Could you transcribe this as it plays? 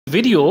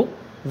Video,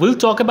 we'll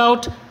talk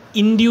about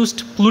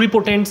induced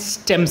pluripotent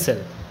stem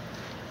cell.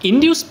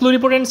 Induced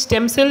pluripotent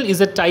stem cell is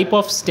a type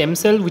of stem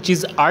cell which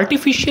is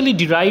artificially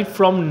derived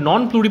from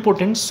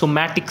non-pluripotent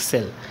somatic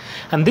cell.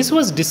 And this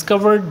was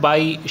discovered by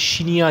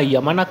Shinya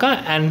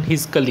Yamanaka and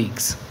his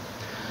colleagues.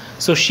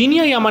 So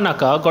Shinya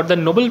Yamanaka got the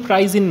Nobel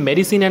Prize in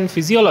Medicine and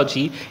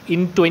Physiology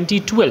in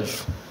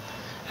 2012.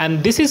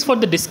 And this is for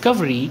the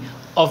discovery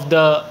of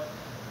the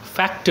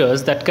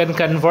factors that can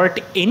convert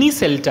any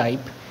cell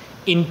type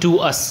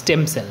into a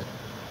stem cell.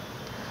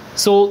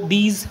 So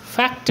these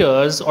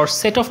factors or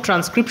set of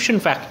transcription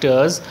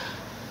factors,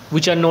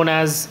 which are known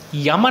as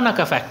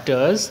Yamanaka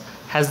factors,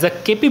 has the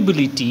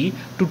capability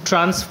to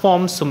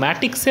transform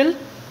somatic cell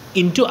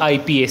into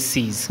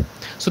iPSCs.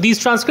 So these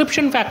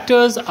transcription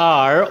factors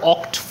are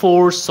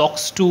OCT4,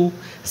 SOX2,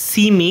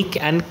 c-MYC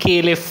and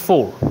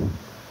KLF4.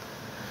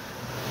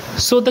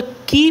 So the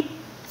key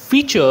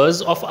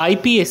features of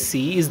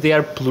iPSC is they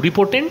are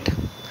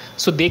pluripotent.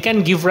 So they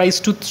can give rise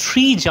to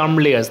 3 germ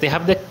layers. They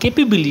have the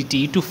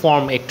capability to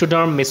form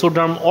ectoderm,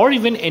 mesoderm or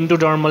even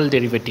endodermal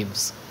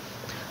derivatives.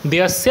 They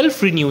are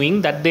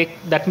self-renewing,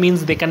 that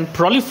means they can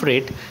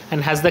proliferate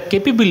and has the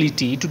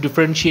capability to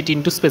differentiate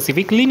into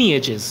specific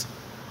lineages.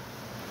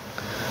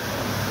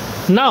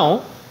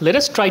 Now let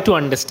us try to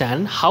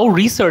understand how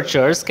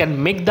researchers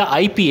can make the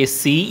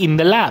iPSC in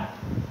the lab.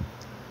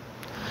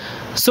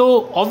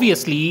 So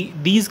obviously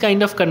these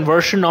kind of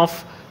conversion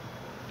of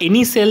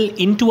any cell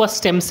into a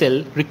stem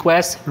cell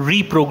requires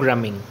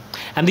reprogramming,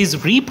 and this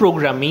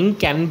reprogramming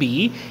can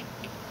be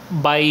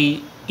by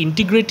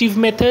integrative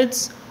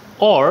methods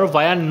or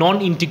via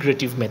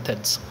non-integrative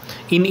methods.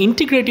 In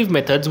integrative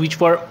methods, which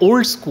were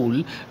old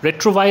school,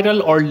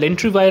 retroviral or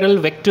lentiviral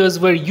vectors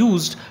were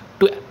used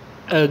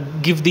to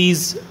give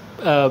these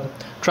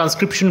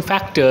transcription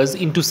factors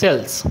into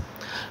cells.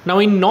 Now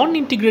in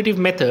non-integrative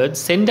methods,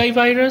 Sendai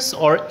virus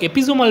or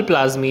episomal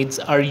plasmids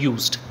are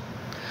used.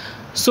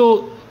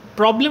 So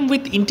problem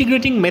with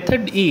integrating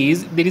method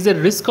is there is a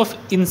risk of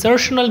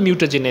insertional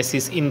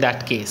mutagenesis in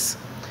that case.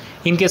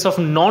 In case of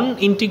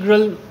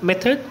non-integral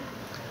method,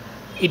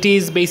 it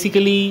is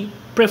basically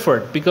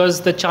preferred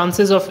because the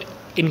chances of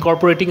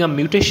incorporating a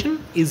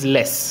mutation is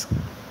less,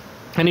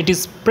 and it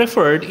is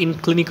preferred in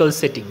clinical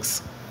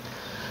settings.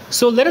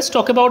 So let us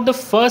talk about the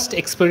first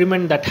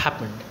experiment that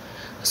happened.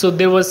 So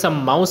there was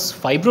some mouse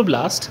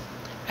fibroblast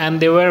and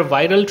there were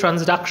viral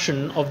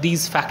transduction of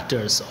these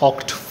factors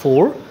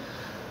OCT4,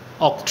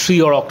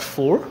 OCT3 or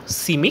OCT4,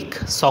 c-MYC,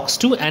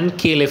 SOX2 and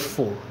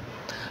KLF4.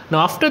 Now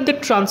after the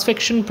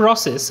transfection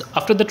process,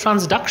 after the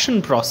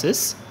transduction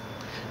process,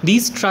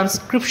 these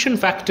transcription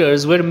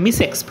factors were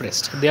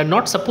misexpressed. They are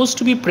not supposed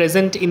to be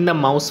present in the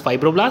mouse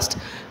fibroblast.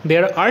 They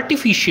are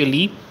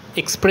artificially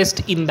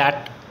expressed in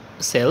that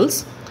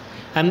cells,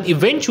 and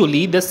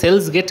eventually the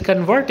cells get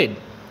converted.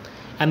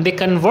 And they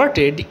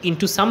converted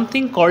into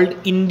something called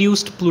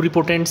induced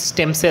pluripotent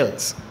stem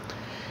cells.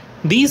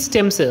 These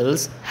stem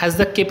cells has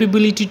the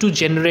capability to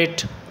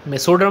generate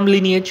mesoderm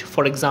lineage,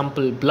 for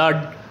example,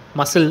 blood,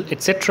 muscle,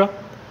 etc.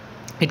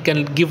 It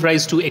can give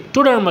rise to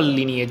ectodermal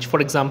lineage,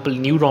 for example,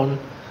 neuron.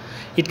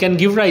 It can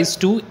give rise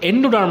to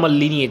endodermal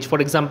lineage,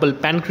 for example,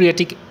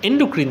 pancreatic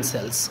endocrine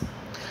cells.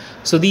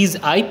 So these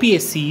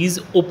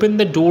iPSCs open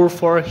the door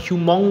for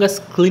humongous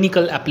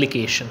clinical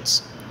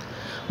applications.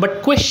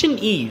 But question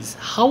is,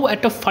 how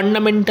at a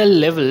fundamental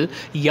level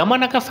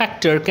Yamanaka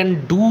factor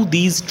can do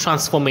these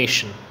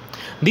transformations?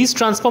 These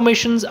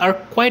transformations are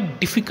quite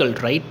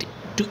difficult, right,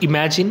 to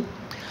imagine.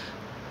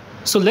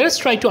 So let us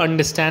try to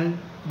understand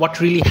what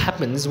really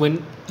happens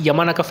when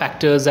Yamanaka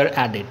factors are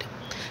added.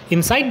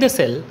 Inside the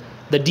cell,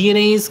 the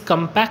DNA is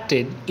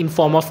compacted in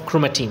form of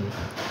chromatin.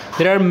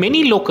 There are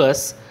many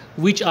locus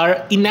which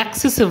are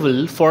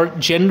inaccessible for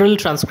general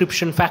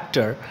transcription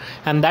factor,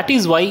 and that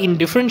is why in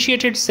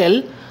differentiated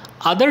cell,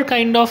 other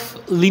kind of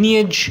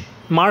lineage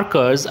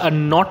markers are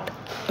not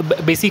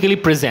basically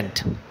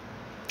present.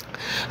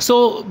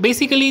 So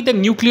basically the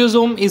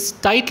nucleosome is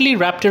tightly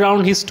wrapped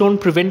around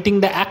histone, preventing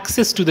the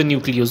access to the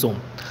nucleosome.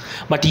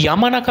 But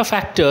Yamanaka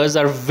factors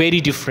are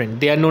very different.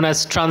 They are known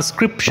as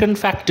transcription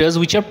factors,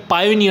 which are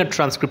pioneer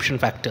transcription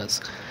factors.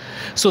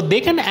 So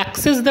they can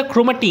access the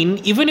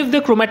chromatin even if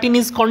the chromatin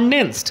is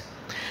condensed.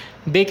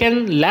 They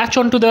can latch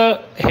onto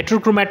the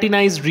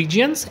heterochromatinized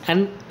regions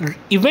and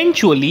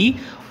eventually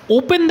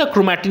open the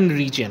chromatin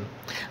region.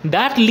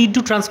 That lead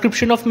to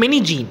transcription of many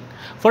genes.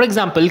 For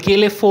example,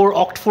 KLF4,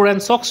 OCT4 and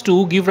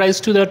SOX2 give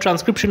rise to the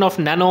transcription of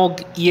NANOG,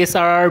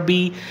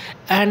 ESRRB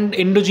and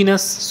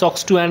endogenous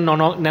SOX2 and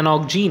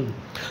NANOG gene.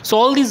 So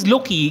all these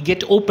loci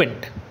get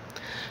opened.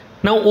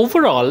 Now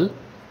overall,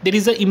 there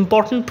is an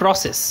important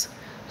process.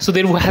 So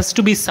there has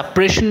to be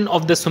suppression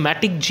of the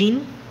somatic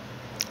gene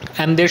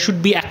and there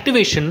should be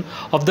activation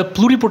of the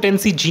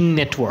pluripotency gene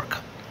network.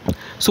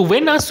 So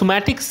when a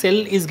somatic cell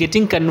is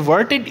getting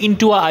converted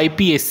into a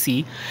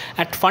iPSC,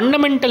 at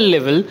fundamental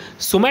level,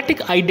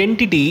 somatic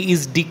identity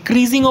is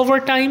decreasing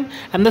over time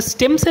and the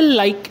stem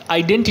cell-like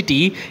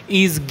identity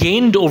is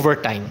gained over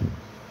time.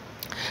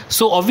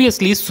 So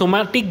obviously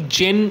somatic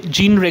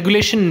gene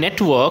regulation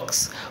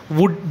networks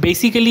would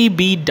basically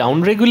be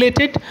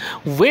downregulated,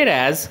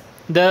 whereas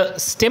the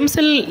stem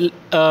cell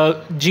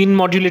gene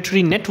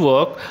modulatory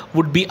network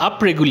would be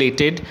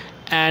upregulated,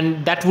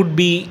 and that would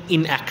be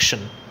in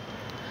action.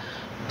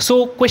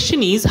 So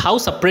question is how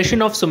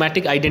suppression of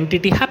somatic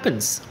identity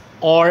happens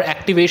or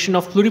activation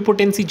of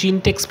pluripotency gene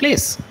takes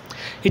place.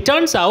 It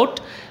turns out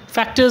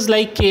factors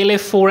like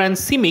KLF4 and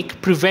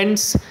CMYC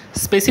prevents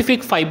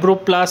specific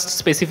fibroblast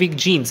specific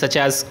genes such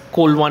as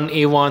COL1,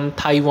 A1,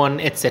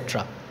 Thy1,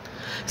 etc.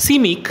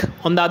 CMYC,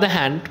 on the other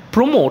hand,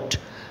 promote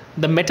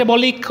the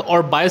metabolic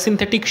or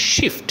biosynthetic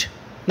shift.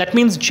 That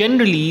means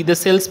generally the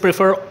cells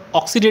prefer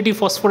oxidative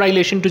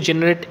phosphorylation to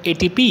generate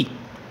ATP.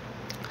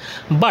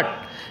 But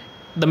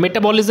the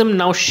metabolism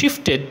now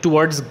shifted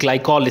towards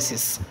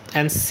glycolysis,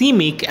 and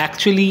CMYC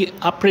actually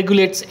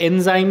upregulates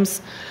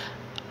enzymes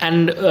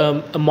and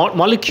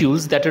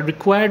molecules that are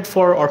required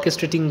for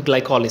orchestrating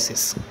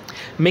glycolysis,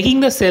 making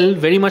the cell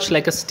very much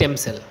like a stem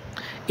cell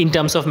in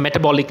terms of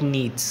metabolic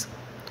needs.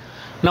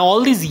 Now,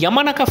 all these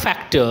Yamanaka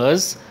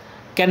factors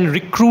can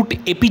recruit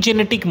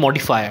epigenetic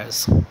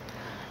modifiers,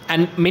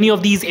 and many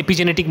of these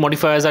epigenetic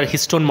modifiers are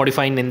histone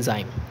modifying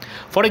enzyme.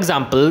 For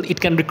example, it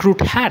can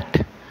recruit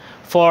HAT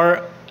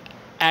for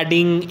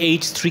adding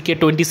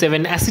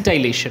H3K27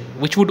 acetylation,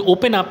 which would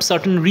open up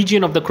certain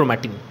region of the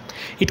chromatin.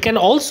 It can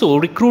also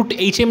recruit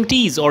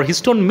HMTs or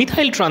histone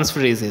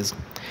methyltransferases.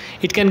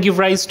 It can give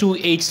rise to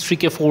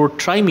H3K4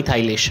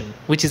 trimethylation,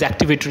 which is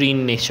activatory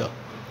in nature.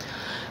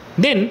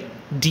 Then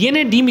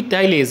DNA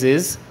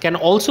demethylases can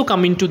also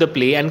come into the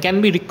play and can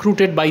be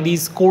recruited by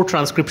these core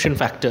transcription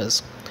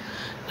factors.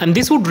 And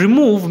this would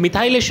remove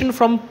methylation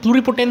from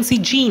pluripotency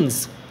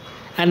genes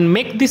and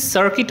make this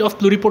circuit of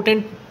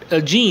pluripotent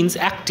genes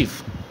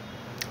active.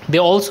 They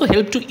also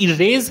help to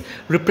erase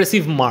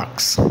repressive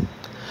marks.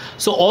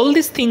 So all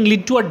these things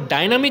lead to a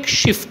dynamic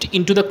shift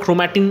into the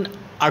chromatin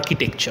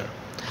architecture.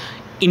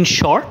 In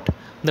short,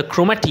 the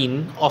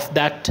chromatin of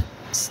that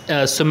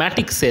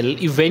somatic cell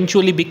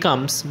eventually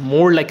becomes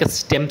more like a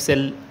stem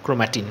cell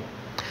chromatin,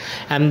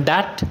 and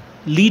that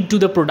lead to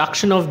the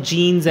production of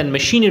genes and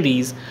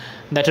machineries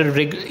that are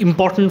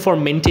important for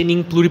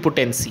maintaining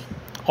pluripotency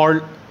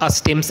or a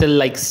stem cell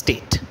like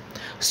state.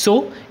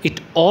 So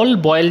it all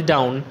boiled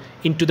down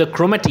into the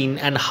chromatin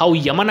and how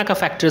Yamanaka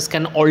factors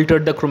can alter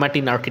the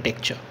chromatin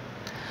architecture.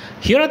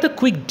 Here are the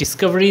quick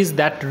discoveries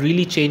that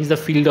really changed the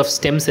field of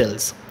stem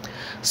cells.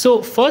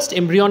 So first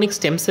embryonic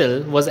stem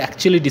cell was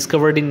actually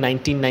discovered in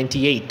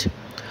 1998.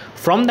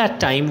 From that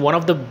time, one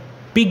of the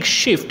big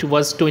shift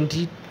was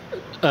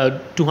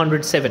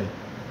 207.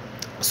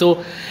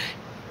 So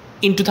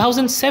in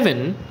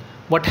 2007,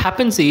 what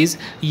happens is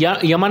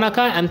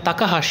Yamanaka and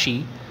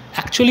Takahashi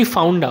actually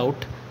found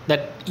out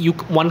that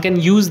one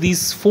can use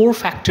these 4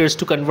 factors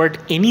to convert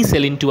any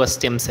cell into a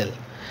stem cell.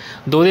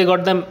 Though they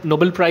got the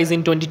Nobel Prize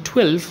in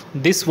 2012,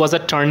 this was a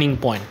turning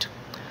point.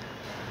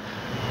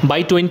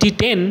 By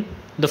 2010,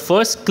 the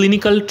first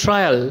clinical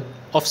trial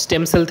of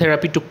stem cell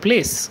therapy took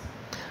place.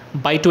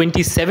 By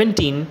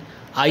 2017,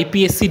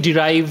 iPSC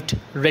derived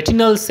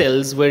retinal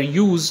cells were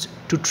used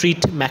to treat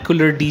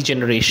macular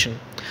degeneration.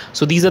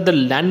 So these are the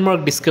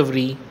landmark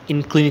discovery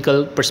in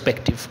clinical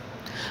perspective.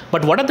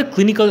 But what are the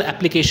clinical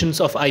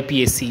applications of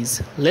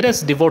iPSCs? Let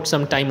us devote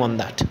some time on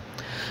that.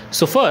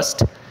 So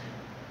first,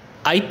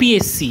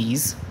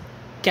 iPSCs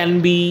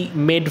can be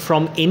made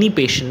from any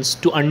patients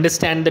to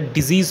understand the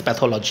disease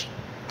pathology.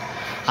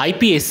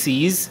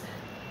 iPSCs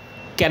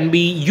can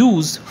be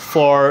used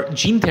for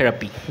gene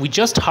therapy. We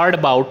just heard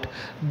about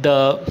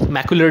the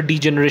macular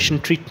degeneration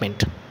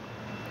treatment.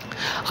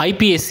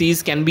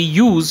 iPSCs can be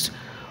used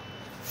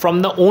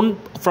from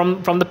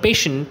the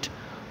patient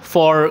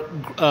for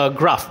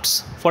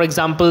grafts. For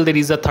example, there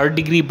is a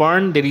 3rd-degree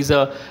burn, there is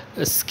a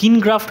skin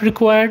graft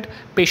required.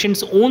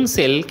 Patient's own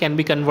cell can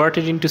be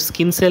converted into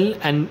skin cell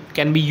and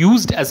can be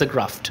used as a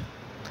graft.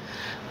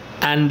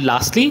 And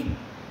lastly,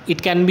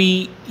 it can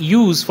be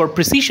used for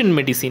precision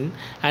medicine,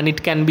 and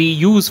it can be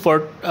used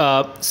for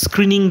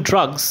screening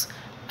drugs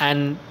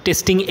and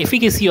testing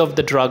efficacy of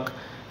the drug,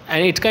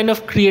 and it kind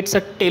of creates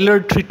a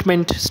tailored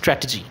treatment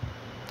strategy.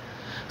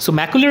 So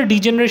macular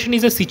degeneration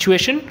is a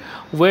situation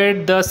where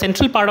the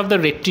central part of the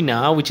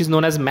retina, which is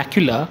known as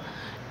macula,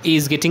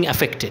 is getting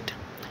affected.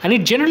 And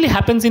it generally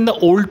happens in the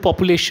old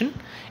population.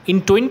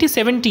 In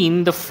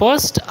 2017, the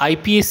first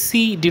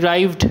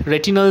iPSC-derived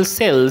retinal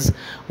cells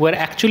were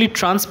actually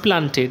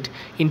transplanted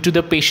into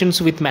the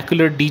patients with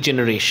macular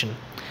degeneration.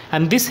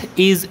 And this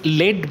is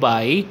led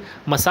by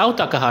Masao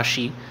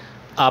Takahashi,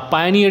 a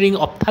pioneering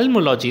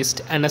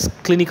ophthalmologist and a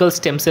clinical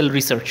stem cell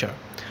researcher.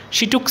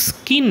 She took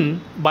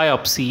skin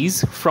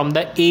biopsies from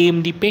the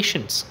AMD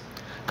patients,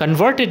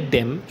 converted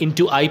them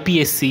into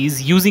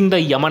iPSCs using the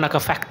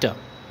Yamanaka factor.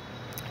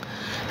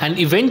 And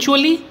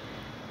eventually,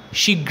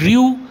 she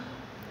grew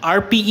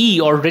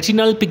RPE or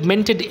retinal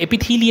pigmented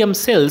epithelium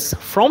cells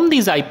from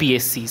these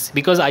iPSCs,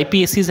 because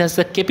iPSCs has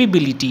the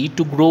capability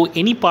to grow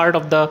any part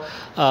of the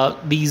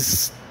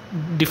these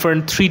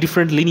 3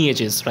 different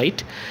lineages,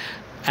 right?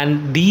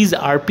 And these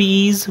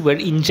RPEs were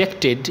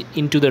injected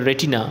into the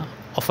retina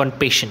of a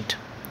patient.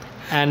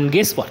 And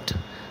guess what?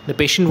 The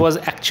patient was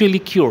actually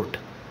cured.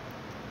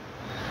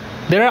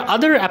 There are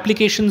other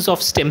applications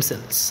of stem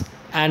cells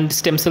and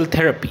stem cell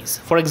therapies.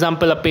 For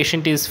example, a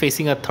patient is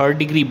facing a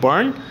third-degree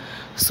burn,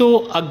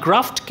 so a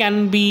graft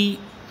can be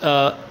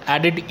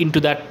added into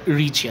that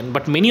region.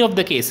 But many of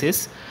the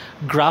cases,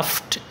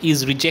 graft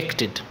is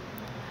rejected.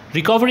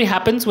 Recovery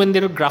happens when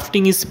their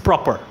grafting is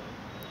proper.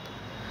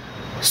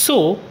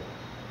 So,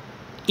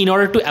 in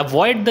order to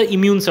avoid the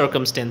immune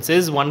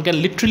circumstances, one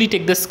can literally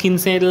take the skin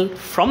cell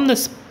from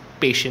the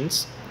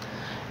patients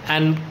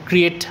and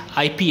create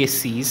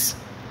iPSCs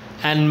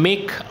and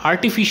make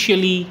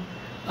artificially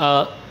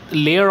a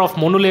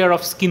monolayer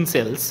of skin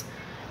cells,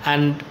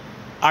 and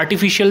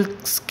artificial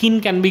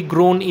skin can be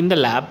grown in the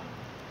lab,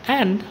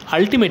 and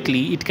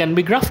ultimately it can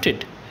be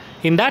grafted.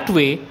 In that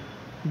way,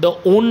 the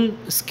own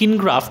skin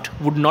graft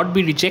would not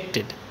be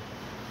rejected.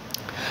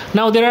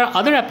 Now, there are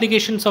other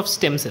applications of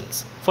stem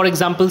cells. For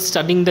example,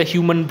 studying the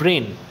human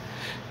brain.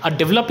 A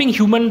developing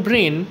human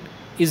brain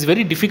is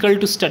very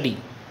difficult to study.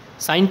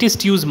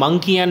 Scientists use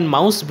monkey and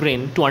mouse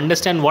brain to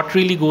understand what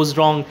really goes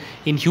wrong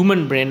in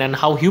human brain and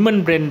how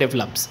human brain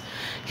develops.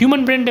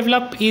 Human brain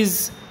develop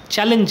is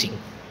challenging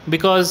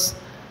because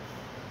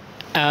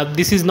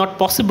this is not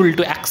possible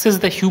to access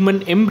the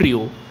human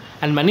embryo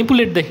and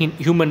manipulate the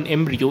human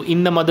embryo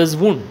in the mother's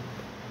womb.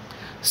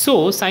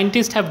 So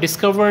scientists have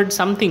discovered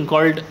something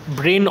called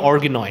brain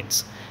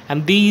organoids,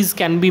 and these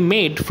can be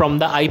made from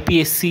the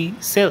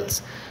iPSC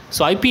cells.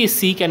 So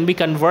iPSC can be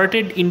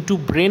converted into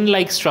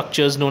brain-like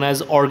structures known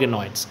as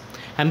organoids.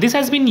 And this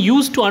has been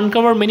used to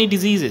uncover many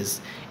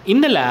diseases.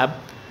 In the lab,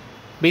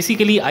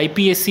 basically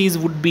iPSCs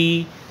would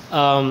be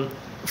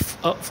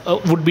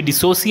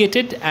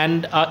dissociated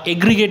and an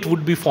aggregate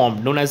would be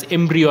formed known as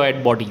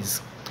embryoid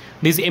bodies.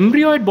 These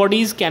embryoid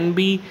bodies can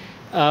be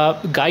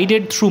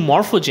guided through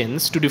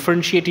morphogens to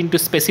differentiate into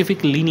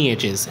specific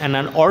lineages, and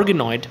an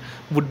organoid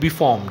would be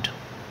formed.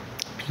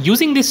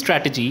 Using this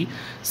strategy,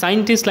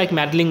 scientists like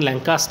Madeline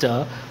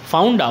Lancaster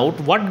found out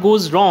what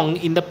goes wrong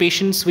in the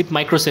patients with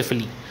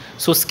microcephaly.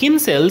 So skin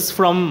cells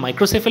from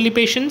microcephaly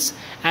patients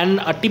and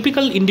a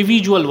typical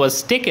individual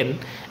was taken,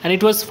 and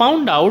it was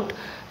found out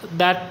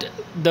that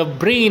the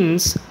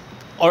brains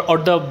or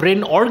the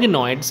brain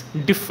organoids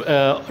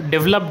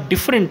develop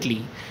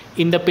differently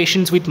in the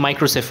patients with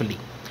microcephaly.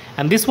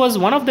 And this was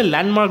one of the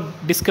landmark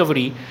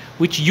discovery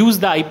which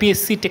used the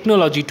iPSC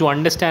technology to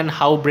understand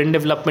how brain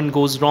development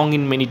goes wrong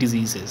in many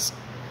diseases.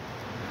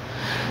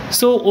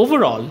 So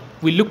overall,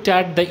 we looked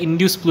at the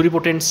induced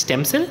pluripotent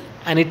stem cell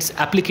and its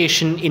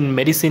application in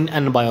medicine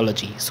and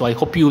biology. So I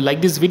hope you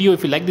like this video.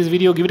 If you like this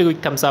video, give it a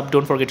quick thumbs up.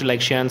 Don't forget to like,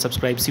 share and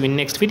subscribe. See you in the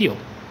next video.